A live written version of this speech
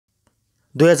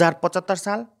2075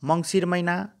 साल मङ्सिर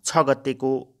महिना 6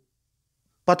 गतेको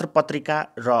पत्रपत्रिका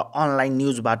र अनलाइन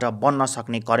न्युजबाट बन्न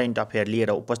सक्ने करेन्ट अफेयर लिएर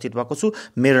उपस्थित भएको छु।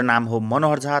 मेरो नाम हो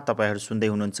मनोहर झा। तपाईहरु सुन्दै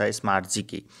हुनुहुन्छ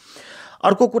स्मार्टजीके।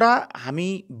 अर्को कुरा, हामी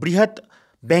बृहत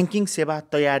ब्याङ्किङ सेवा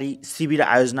तयारी शिविर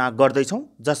आयोजना गर्दैछौँ,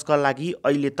 जसका लागि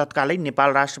अहिले तत्कालै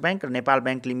नेपाल राष्ट्र ब्याङ्क र नेपाल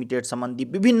ब्याङ्क लिमिटेड सम्बन्धी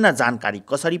विभिन्न जानकारी,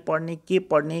 कसरी पढ्ने,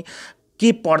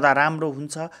 के पढ्दा राम्रो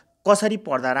हुन्छ, कसरी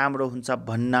पढ्दा राम्रो हुन्छ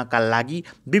भन्नका लागि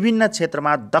विभिन्न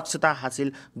क्षेत्रमा दक्षता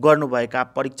हासिल गर्नुभएका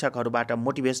परीक्षकहरूबाट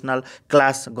मोटिभेसनल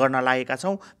क्लास गर्न लागेका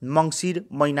छौँ। मङ्सिर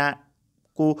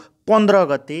महिनाको 15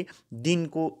 गते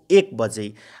दिनको 1 बजे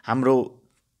हाम्रो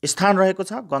स्थान रहेको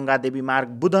छ गङ्गादेवी मार्ग,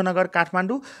 बुद्धनगर,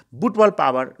 काठमाडौँ, बुटवल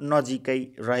पावर नजिकै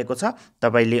रहेको छ।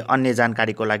 तपाईँले अन्य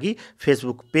जानकारीको लागि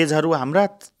फेसबुक पेजहरू हाम्रा,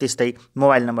 त्यस्तै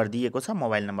मोबाइल नम्बर दिएको छ,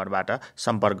 मोबाइल नम्बरबाट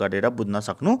सम्पर्क गरेर बुझ्न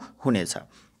सक्नुहुनेछ।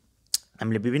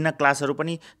 हामीले विभिन्न क्लासहरू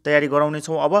पनि तयारी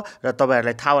गराउनेछौँ अब, र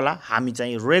तपाईँहरूलाई थाहा होला हामी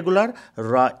चाहिँ रेगुलर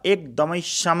र एकदमै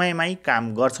समयमै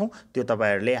काम गर्छौँ। त्यो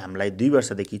तपाईँहरूले हामीलाई 2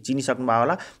 वर्षदेखि चिनिसक्नुभयो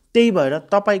होला। त्यही भएर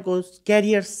तपाईँको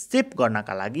क्यारियर सेप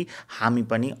गर्नका लागि हामी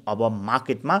पनि अब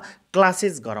मार्केटमा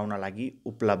क्लासेस गराउन लागि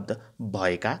उपलब्ध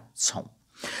भएका छौँ।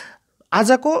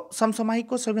 आजको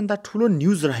समसामयिकको सबैभन्दा ठुलो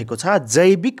न्युज रहेको छ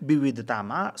जैविक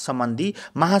विविधतामा सम्बन्धी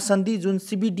महासन्धि, जुन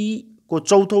CBD को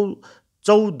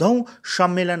 14औं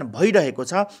सम्मेलन भइरहेको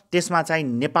छ। त्यसमा चाहिँ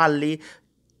नेपालले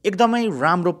एकदमै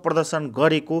राम्रो प्रदर्शन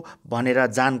गरेको भनेर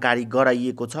जानकारी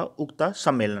गराइएको छ उक्त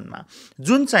सम्मेलनमा,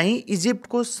 जुन चाहिँ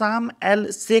इजिप्टको साम एल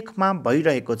शेखमा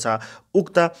भइरहेको छ।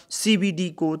 उक्त CBD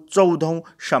को 14औं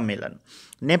सम्मेलन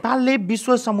नेपालले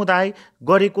विश्व समुदाय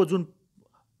गरेको जुन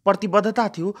प्रतिबद्धता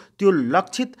थियो, त्यो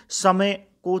लक्षित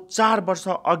समयको 4 वर्ष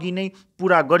अघि नै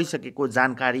पुरा गरिसकेको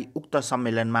जानकारी उक्त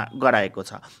सम्मेलनमा गराएको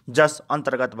छ। जस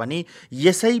अन्तर्गत भने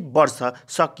यसै वर्ष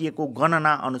सकिएको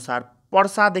गणना अनुसार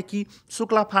पर्सादेखि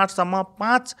शुक्लाफाँटसम्म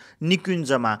 5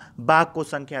 निकुञ्जमा बाघको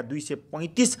सङ्ख्या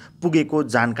 235 पुगेको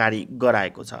जानकारी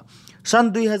गराएको छ।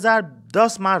 सन्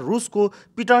 2010 मा रुसको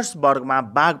पिटर्सबर्गमा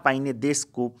बाघ पाइने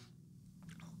देशको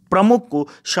प्रमुखको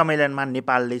सम्मेलनमा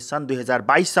नेपालले सन्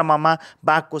 2022 सम्ममा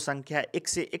बाघको सङ्ख्या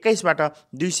 121बाट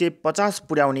 250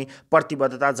 पुर्याउने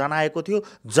प्रतिबद्धता जनाएको थियो।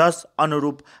 जस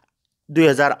अनुरूप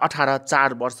 2018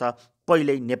 4 वर्ष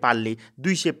पहिल्यै नेपालले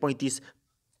 235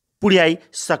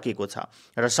 पुर्याइसकेको छ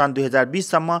र सन्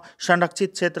 2020 सम्म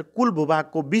संरक्षित क्षेत्र कुल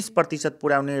भूभागको 20%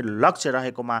 पुर्याउने लक्ष्य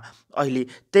रहेकोमा अहिले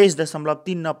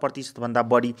 23.3% भन्दा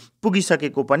बढी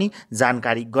पुगिसकेको पनि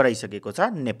जानकारी गराइसकेको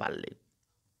छ नेपालले।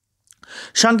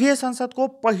 संघीय संसदको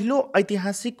पहिलो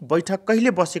ऐतिहासिक बैठक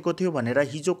कहिले बसेको थियो भनेर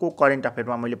हिजोको करेन्ट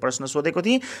अफेयरमा मैले प्रश्न सोधेको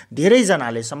थिएँ।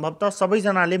 धेरैजनाले, सम्भवतः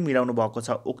सबैजनाले मिलाउनु भएको छ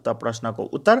उक्त प्रश्नको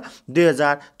उत्तर।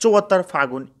 2074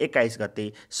 फागुन 21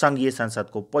 गते संघीय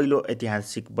संसदको पहिलो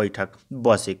ऐतिहासिक बैठक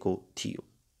बसेको थियो।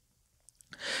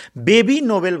 बेबी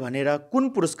नोबेल भनेर कुन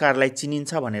पुरस्कारलाई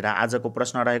चिनिन्छ भनेर आजको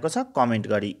प्रश्न रहेको छ। कमेन्ट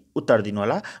गरी उत्तर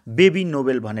दिनुहोला, बेबी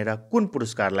नोबेल भनेर कुन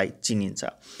पुरस्कारलाई चिनिन्छ।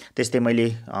 त्यस्तै मैले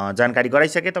जानकारी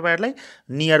गराइसकेँ तपाईँहरूलाई।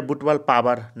 नियर बुटवल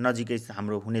पावर नजिकै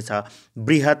हाम्रो हुनेछ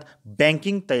बृहत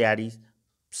ब्याङ्किङ तयारी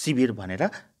शिविर भनेर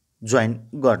जोइन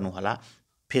गर्नुहोला।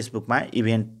 फेसबुकमा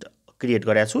इभेन्ट क्रिएट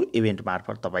गरेको छु, इभेन्ट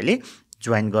मार्फत तपाईँले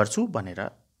जोइन गर्छु भनेर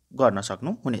गर्न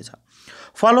सक्नुहुनेछ।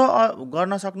 फलो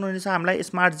गर्न सक्नुहुनेछ हामीलाई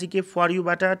स्मार्टजीके फर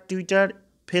यूबाट ट्विटर,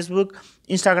 फेसबुक,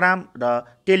 इन्स्टाग्राम र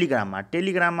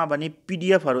टेलिग्राममा भने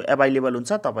PDFहरू एभाइलेबल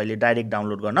हुन्छ, तपाईँले डाइरेक्ट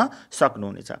डाउनलोड गर्न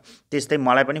सक्नुहुनेछ। त्यस्तै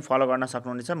मलाई पनि फलो गर्न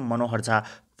सक्नुहुनेछ मनोहर झा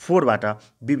 4बाट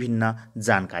विभिन्न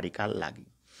जानकारीका लागि।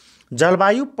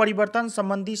 जलवायु परिवर्तन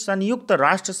सम्बन्धी संयुक्त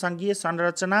राष्ट्र सङ्घीय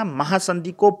संरचना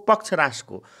महासन्धिको पक्ष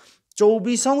राष्ट्रको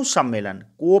 24औं सम्मेलन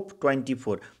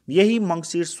COP24 यही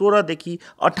मङ्सिर 16 देखि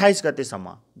 28 गतेसम्म,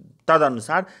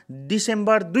 तदनुसार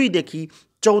डिसेम्बर 2 देखि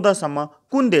 14 सम्म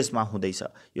कुन देशमा हुँदैछ?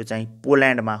 यो चाहिँ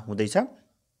पोल्यान्डमा हुँदैछ।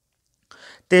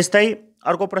 त्यस्तै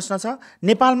अर्को प्रश्न छ,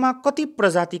 नेपालमा कति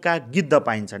प्रजातिका गिद्ध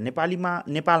पाइन्छ?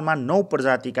 नेपालमा 9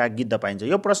 प्रजातिका गिद्ध पाइन्छ।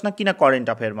 यो प्रश्न किन करेन्ट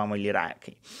अफेयरमा मैले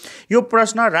राखेँ? यो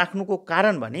प्रश्न राख्नुको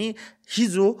कारण भने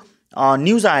हिजो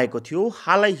न्युज आएको थियो,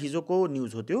 हालै हिजोको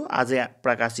न्युज हो त्यो, आज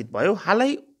प्रकाशित भयो।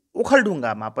 हालै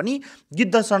ओखलढुङ्गामा पनि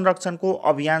गिद्ध संरक्षणको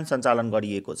अभियान सञ्चालन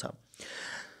गरिएको छ।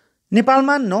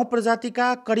 नेपालमा 9 प्रजातिका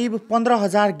करिब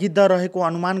 15,000 गिद्ध रहेको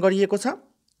अनुमान गरिएको छ।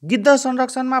 गिद्ध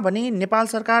संरक्षणमा भने नेपाल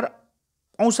सरकार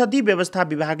औषधि व्यवस्था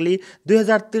विभागले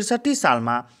 2063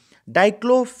 सालमा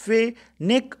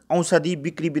डाइक्लोफेनेक औषधि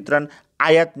बिक्री वितरण,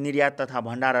 आयात निर्यात तथा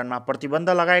भण्डारणमा प्रतिबन्ध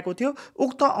लगाएको थियो।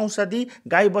 उक्त औषधि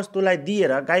गाईबस्तुलाई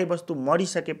दिएर गाईबस्तु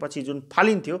मरिसकेपछि जुन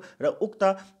फालिन्थ्यो र उक्त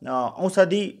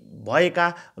औषधि भएका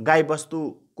गाईबस्तु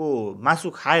गिद्धको मासु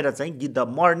खाएर चाहिँ गिद्ध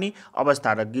मर्ने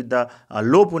अवस्था र गिद्ध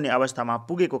लोप हुने अवस्थामा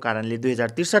पुगेको कारणले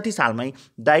 2063 सालमै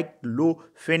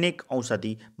डाइक्लोफेनेक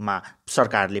औषधिमा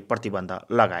सरकारले प्रतिबन्ध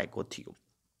लगाएको थियो।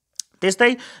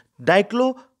 त्यस्तै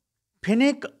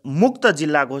डाइक्लोफेनेक मुक्त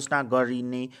जिल्ला घोषणा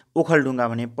गरिने ओखलढुङ्गा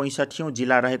भने 65औं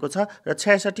जिल्ला रहेको छ र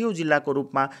 66औं जिल्लाको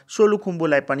रूपमा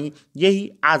सोलुखुम्बुलाई पनि यही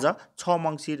आज 6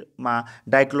 मङ्सिरमा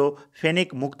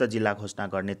डाइक्लोफेनेक मुक्त जिल्ला घोषणा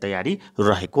गर्ने तयारी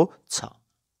रहेको छ।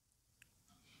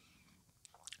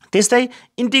 त्यस्तै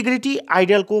इन्टिग्रिटी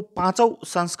आइडलको 5औं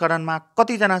संस्करणमा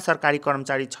कतिजना सरकारी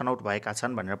कर्मचारी छनौट भएका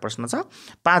छन् भनेर प्रश्न छ।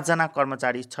 5 जना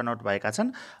कर्मचारी छनौट भएका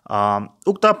छन्।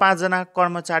 उक्त 5 जना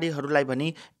कर्मचारीहरूलाई भने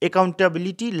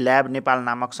एकाउन्टेबिलिटी ल्याब नेपाल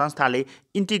नामक संस्थाले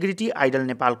इन्टिग्रिटी आइडल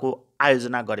नेपालको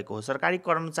आयोजना गरेको हो। सरकारी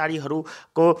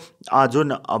कर्मचारीहरूको जुन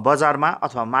बजारमा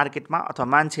अथवा मार्केटमा अथवा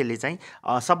मान्छेले चाहिँ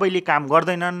सबैले काम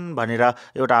गर्दैनन् भनेर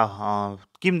एउटा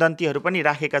किंवदन्तीहरू पनि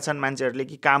राखेका छन् मान्छेहरूले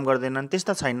कि काम गर्दैनन्,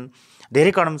 त्यस्ता छैनन्।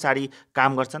 धेरै कर्मचारी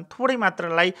काम गर्छन्। थोरै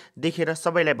मात्रालाई देखेर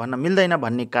सबैलाई भन्न मिल्दैन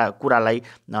भन्ने कुरालाई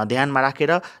ध्यानमा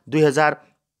राखेर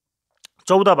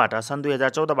सन्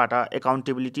 2014बाट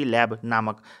एकाउन्टेबिलिटी ल्याब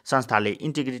नामक संस्थाले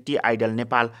इन्टिग्रिटी आइडल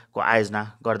नेपालको आयोजना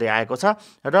गर्दै आएको छ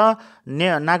र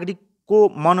नागरिकको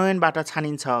मनोनयनबाट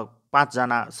छानिन्छ। 5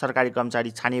 जना सरकारी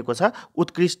कर्मचारी छानिएको छ।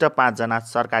 उत्कृष्ट 5 जना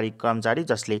सरकारी कर्मचारी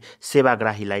जसले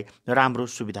सेवाग्राहीलाई राम्रो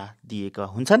सुविधा दिएका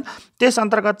हुन्छन्। त्यस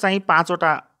अन्तर्गत चाहिँ 5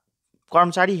 वटा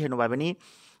कर्मचारी हेर्नुभयो भने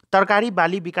तरकारी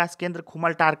बाली विकास केन्द्र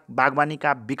खुमलटार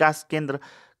बागवानीका विकास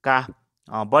केन्द्रका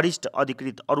वरिष्ठ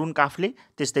अधिकृत अरुण काफले,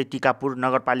 त्यस्तै टिकापुर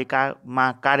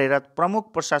नगरपालिकामा कार्यरत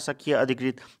प्रमुख प्रशासकीय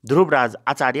अधिकृत ध्रुवराज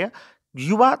आचार्य,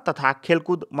 युवा तथा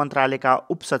खेलकुद मन्त्रालयका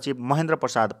उपसचिव महेन्द्र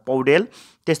प्रसाद पौडेल,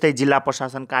 त्यस्तै जिल्ला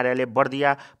प्रशासन कार्यालय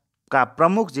बर्दियाका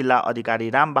प्रमुख जिल्ला अधिकारी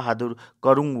रामबहादुर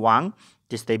करुङवाङ,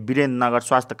 त्यस्तै वीरेन्द्रनगर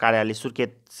स्वास्थ्य कार्यालय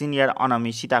सुर्खेत सिनियर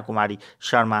अनमी सीताकुमारी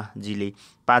शर्माजीले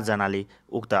 5 जनाले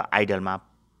उक्त आइडलमा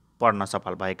पर्न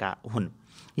सफल भएका हुन्।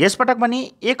 यसपटक पनि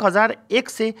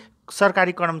 1100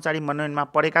 सरकारी कर्मचारी मनोनयनमा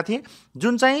परेका थिए,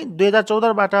 जुन चाहिँ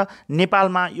 2014बाट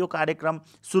नेपालमा यो कार्यक्रम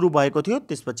सुरु भएको थियो।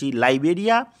 त्यसपछि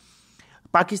लाइबेरिया,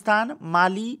 पाकिस्तान,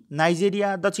 माली,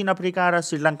 नाइजेरिया, दक्षिण अफ्रिका र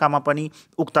श्रीलङ्कामा पनि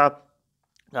उक्त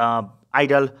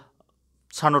आइडल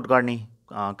छनौट गर्ने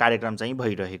कार्यक्रम चाहिँ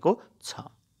भइरहेको छ।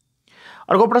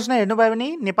 अर्को प्रश्न हेर्नुभयो भने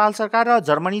नेपाल सरकार र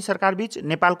जर्मनी सरकार बीच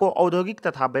नेपालको औद्योगिक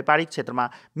तथा व्यापारिक क्षेत्रमा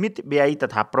मितव्ययी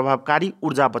तथा प्रभावकारी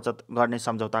ऊर्जा बचत गर्ने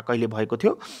सम्झौता कहिले भएको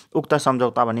थियो? उक्त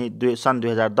सम्झौता भने सन्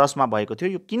 2010मा भएको थियो।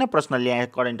 यो किन प्रश्न ल्याए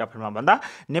करेन्ट अफेयरमा भन्दा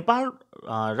नेपाल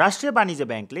राष्ट्रिय वाणिज्य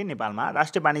ब्याङ्कले नेपालमा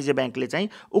राष्ट्रिय वाणिज्य ब्याङ्कले चाहिँ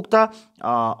उक्त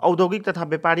औद्योगिक तथा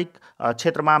व्यापारिक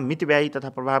क्षेत्रमा मितव्ययी तथा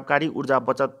प्रभावकारी ऊर्जा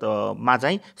बचतमा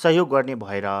चाहिँ सहयोग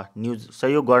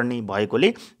गर्ने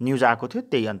भएकोले न्युज आएको थियो।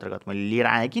 त्यही अन्तर्गत मैले लिएर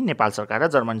आएँ कि नेपाल सरकार र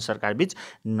जर्मनी सरकार बीच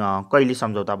कहिले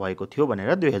सम्झौता भएको थियो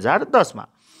भनेर 2010मा।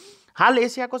 हाल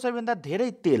एसियाको सबैभन्दा धेरै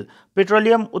तेल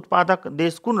पेट्रोलियम उत्पादक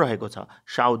देश कुन रहेको छ?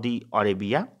 Saudi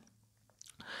Arabia.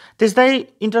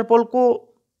 त्यस्तै इन्टरपोलको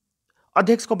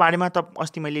अध्यक्षको बारेमा त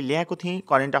अस्ति मैले ल्याएको थिएँ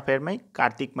करेन्ट अफेयरमै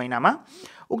कार्तिक महिनामा।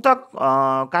 उक्त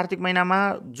कार्तिक महिनामा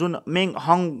जुन मेङ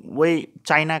हङवे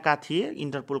चाइनाका थिए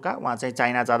इन्टरपोलका, उहाँ चाहिँ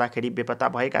चाइना जाँदाखेरि बेपत्ता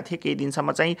भएका थिए। केही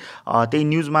दिनसम्म चाहिँ त्यही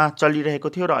न्युजमा चलिरहेको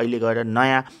थियो र अहिले गएर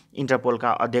नयाँ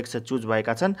इन्टरपोलका अध्यक्ष चुज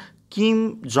भएका छन्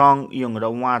किम जङ युङ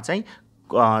र उहाँ चाहिँ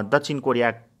दक्षिण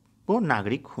कोरियाको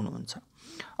नागरिक हुनुहुन्छ।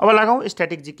 अब लगाउँ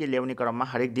स्ट्याटिक जीके ल्याउने क्रममा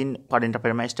हरेक दिन करेन्ट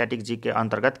अफेयरमा स्ट्याटिक जीके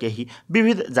अन्तर्गत केही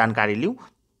विविध जानकारी लिउँ।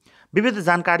 विविध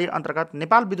जानकारी अन्तर्गत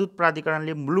नेपाल विद्युत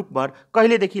प्राधिकरणले मुलुकभर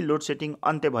कहिलेदेखि लोड सेटिङ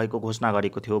अन्त्य भएको घोषणा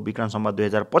गरेको थियो? विक्रम सम्वत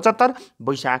 2075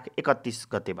 वैशाख 31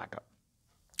 गतेबाट।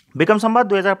 विक्रम सम्वत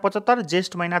 2075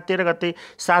 ज्येष्ठ महिना 13 गते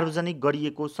सार्वजनिक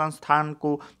गरिएको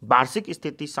संस्थानको वार्षिक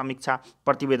स्थिति समीक्षा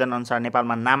प्रतिवेदन अनुसार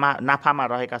नेपालमा नाफामा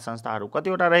रहेका संस्थाहरू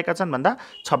कतिवटा रहेका छन् भन्दा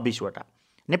 26 वटा।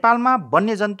 नेपालमा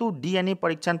वन्यजन्तु डिएनए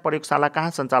परीक्षण प्रयोगशाला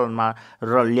कहाँ सञ्चालनमा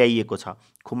ल्याइएको छ?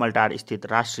 खुमलटार स्थित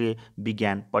राष्ट्रिय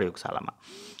विज्ञान प्रयोगशालामा।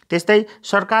 त्यस्तै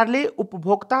सरकारले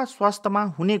उपभोक्ता स्वास्थ्यमा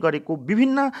हुने गरेको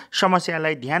विभिन्न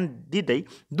समस्यालाई ध्यान दिँदै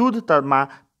दुधमा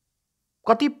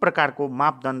कति प्रकारको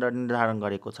मापदण्ड निर्धारण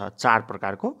गरेको छ? 4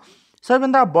 प्रकारको।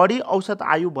 सबैभन्दा बढी औसत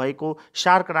आयु भएको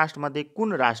सार्क राष्ट्रमध्ये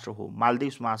कुन राष्ट्र हो?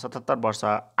 मालदिव्समा 77 वर्ष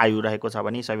आयु रहेको छ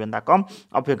भने सबैभन्दा कम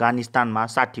अफगानिस्तानमा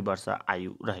 60 वर्ष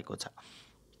आयु रहेको छ।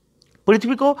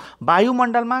 पृथ्वीको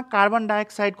वायुमण्डलमा कार्बन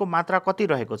डाइअक्साइडको मात्रा कति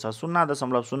रहेको छ?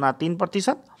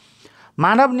 0.03%।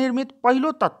 मानव निर्मित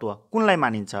पहिलो तत्त्व कुनलाई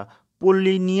मानिन्छ?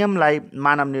 पोलिनियमलाई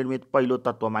मानव निर्मित पहिलो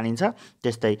तत्त्व मानिन्छ।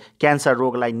 त्यस्तै क्यान्सर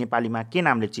रोगलाई नेपालीमा के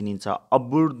नामले चिनिन्छ?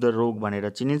 अबुर्द रोग भनेर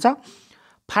चिनिन्छ।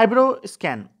 फाइब्रो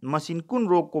स्क्यान मसिन कुन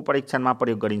रोगको परीक्षणमा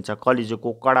प्रयोग गरिन्छ?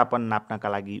 कलेजोको कडापन नाप्नका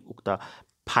लागि उक्त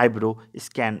फाइब्रो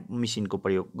स्क्यान मसिनको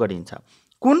प्रयोग गरिन्छ।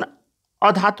 कुन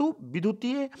अधातु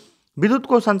विद्युतीय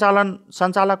विद्युतको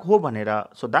सञ्चालक हो भनेर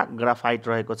सोद्धा ग्राफाइट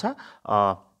रहेको छ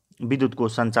विद्युतको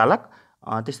सञ्चालक।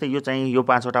 त्यस्तै यो चाहिँ यो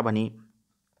 5वटा भनी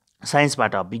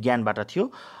साइन्सबाट विज्ञानबाट थियो।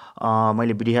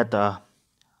 मैले बृहत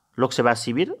लोकसेवा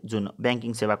शिविर जुन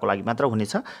ब्याङ्किङ सेवाको लागि मात्र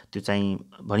हुनेछ त्यो चाहिँ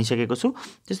भनिसकेको छु।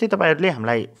 त्यस्तै तपाईँहरूले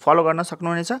हामीलाई फलो गर्न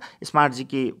सक्नुहुनेछ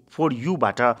स्मार्टजीके फर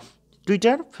युबाट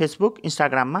ट्विटर, फेसबुक,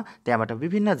 इन्स्टाग्राममा। त्यहाँबाट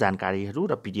विभिन्न जानकारीहरू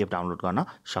र PDF डाउनलोड गर्न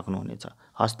सक्नुहुनेछ।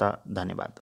 हस्त, धन्यवाद।